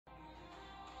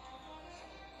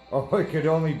Oh, it could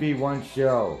only be one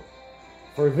show.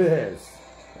 For this,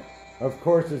 of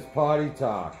course, is Potty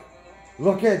Talk.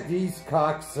 Look at these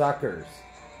cocksuckers.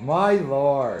 My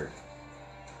lord.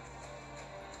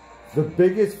 The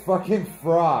biggest fucking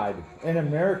fraud in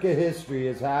America history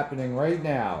is happening right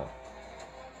now.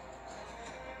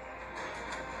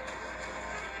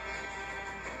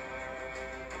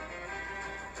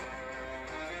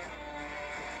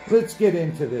 Let's get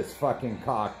into this fucking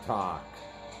cock talk.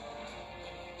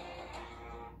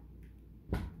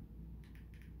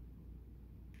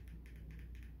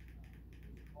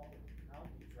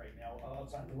 Right now,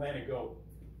 outside Atlanta, go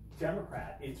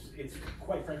Democrat. It's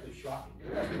quite frankly shocking.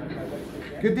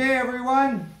 Good day,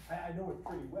 everyone. I know it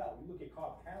pretty well. You look at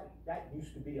Cobb County. That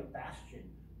used to be a bastion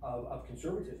of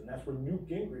conservatism. That's where Newt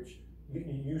Gingrich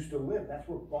used to live. That's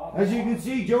where Bob. As you can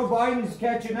see, Joe Biden's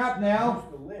catching up now. Used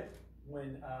to live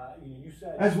when you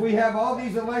said. As we have all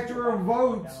these electoral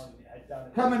votes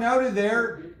coming out of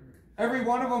there, every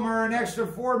one of them are an extra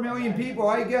 4 million people.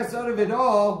 I guess out of it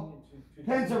all,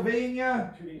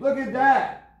 Pennsylvania. Look at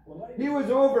that. He was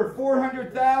over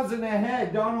 400,000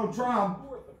 ahead, Donald Trump.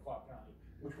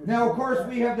 Now, of course,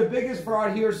 we have the biggest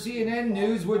fraud here, CNN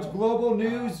News, which Global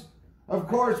News. Of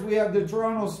course, we have the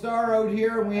Toronto Star out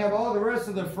here, and we have all the rest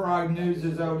of the fraud news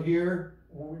is out here.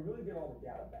 When we really get all the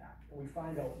data back, and we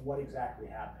find out what exactly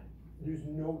happened, there's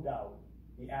no doubt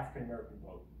the African-American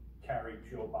vote carried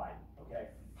Joe Biden, okay?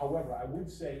 However, I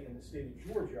would say in the state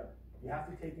of Georgia, you have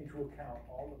to take into account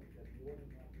all of it.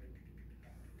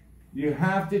 You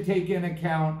have to take in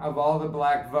account of all the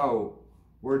black vote,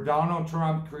 where Donald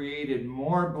Trump created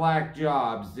more black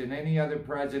jobs than any other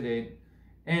president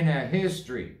in a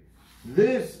history.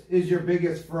 This is your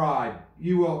biggest fraud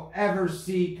you will ever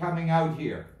see coming out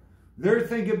here. They're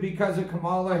thinking because of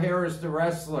Kamala Harris, the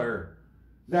wrestler,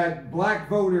 that black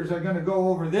voters are going to go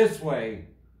over this way.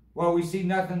 Well, we see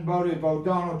nothing about it about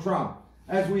Donald Trump.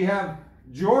 As we have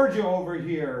Georgia over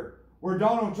here, where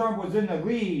Donald Trump was in the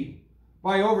lead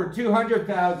by over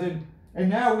 200,000, and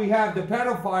now we have the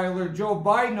pedophiler Joe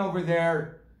Biden over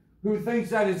there, who thinks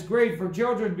that it's great for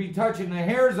children to be touching the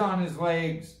hairs on his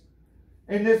legs,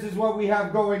 and this is what we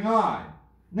have going on.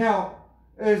 Now,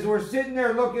 as we're sitting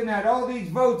there looking at all these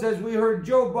votes, as we heard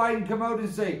Joe Biden come out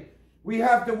and say, we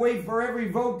have to wait for every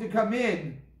vote to come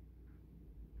in,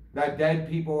 that dead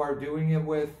people are doing it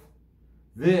with.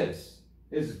 This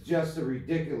is just a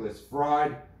ridiculous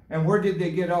fraud. And where did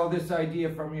they get all this idea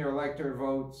from your elector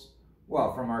votes?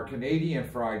 Well, from our Canadian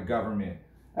fraud government.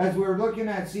 As we're looking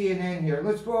at CNN here,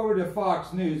 let's go over to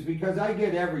Fox News because I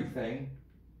get everything.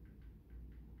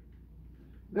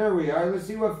 There we are. Let's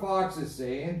see what Fox is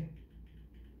saying.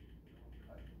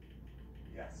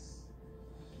 Yes.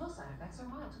 Most side effects are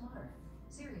mild to moderate.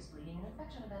 Serious bleeding and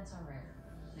infection events are rare.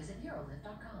 Visit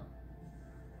Urolift.com.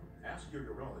 Ask your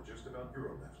urologist about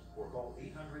Urolift or call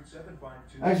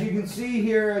 800-752. As you can see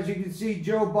here, as you can see,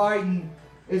 Joe Biden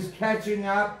is catching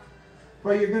up,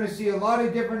 but you're going to see a lot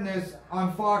of differentness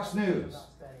on Fox News.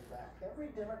 Every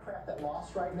Democrat that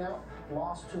lost right now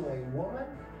lost to a woman,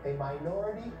 a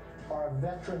minority, or a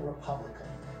veteran Republican.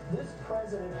 This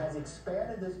president has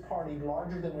expanded this party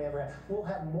larger than we ever had. We'll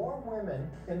have more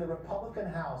women in the Republican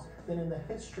House than in the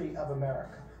history of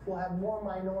America. We'll have more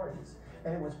minorities.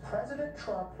 And it was President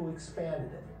Trump who expanded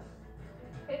it.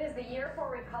 It is the year for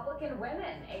Republican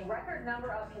women. A record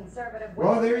number of conservative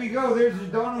women. Well, there you go. There's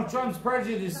Donald Trump's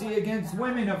prejudice against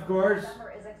women, of course.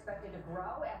 Is expected to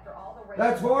grow after all the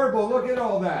That's horrible. Look at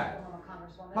all that.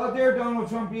 How dare Donald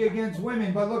Trump be against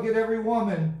women? But look at every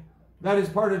woman that is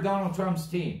part of Donald Trump's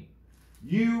team.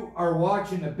 You are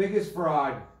watching the biggest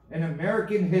fraud in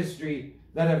American history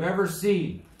that I've ever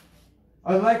seen.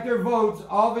 Elector votes,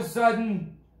 all of a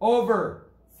sudden, over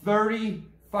 30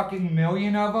 fucking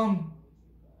million of them.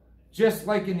 Just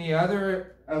like in the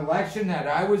other election that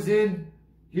I was in,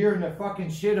 here in the fucking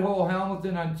shithole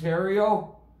Hamilton,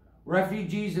 Ontario,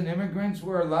 refugees and immigrants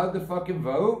were allowed to fucking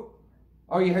vote.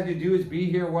 All you had to do is be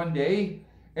here one day,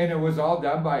 and it was all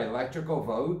done by electrical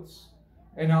votes.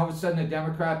 And all of a sudden the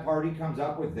Democrat Party comes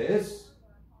up with this?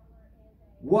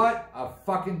 What a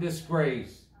fucking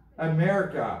disgrace.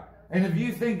 America. And if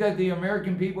you think that the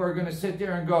American people are going to sit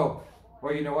there and go,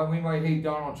 well, you know what, we might hate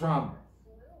Donald Trump.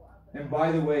 And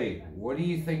by the way, what do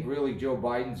you think really Joe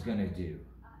Biden's going to do?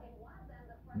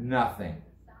 Nothing.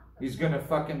 He's going to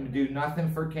fucking do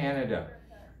nothing for Canada.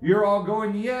 You're all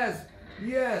going, yes,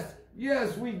 yes,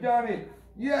 yes, we've done it.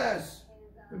 Yes.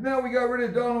 But now we got rid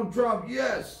of Donald Trump.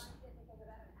 Yes.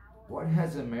 What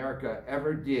has America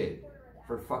ever did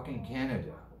for fucking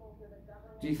Canada?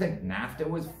 Do you think NAFTA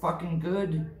was fucking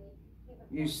good?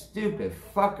 You stupid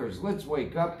fuckers. Let's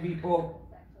wake up, people.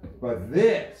 But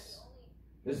this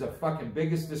is the fucking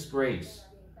biggest disgrace.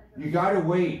 You gotta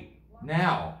wait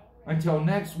now until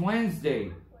next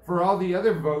Wednesday for all the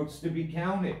other votes to be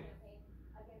counted.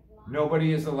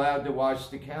 Nobody is allowed to watch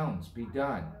the counts be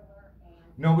done.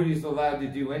 Nobody's allowed to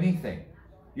do anything.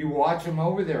 You watch them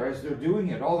over there as they're doing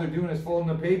it. All they're doing is folding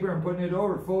the paper and putting it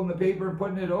over, folding the paper and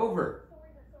putting it over.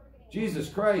 Jesus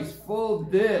Christ,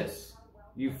 fold this.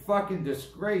 You fucking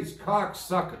disgraced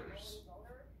cocksuckers.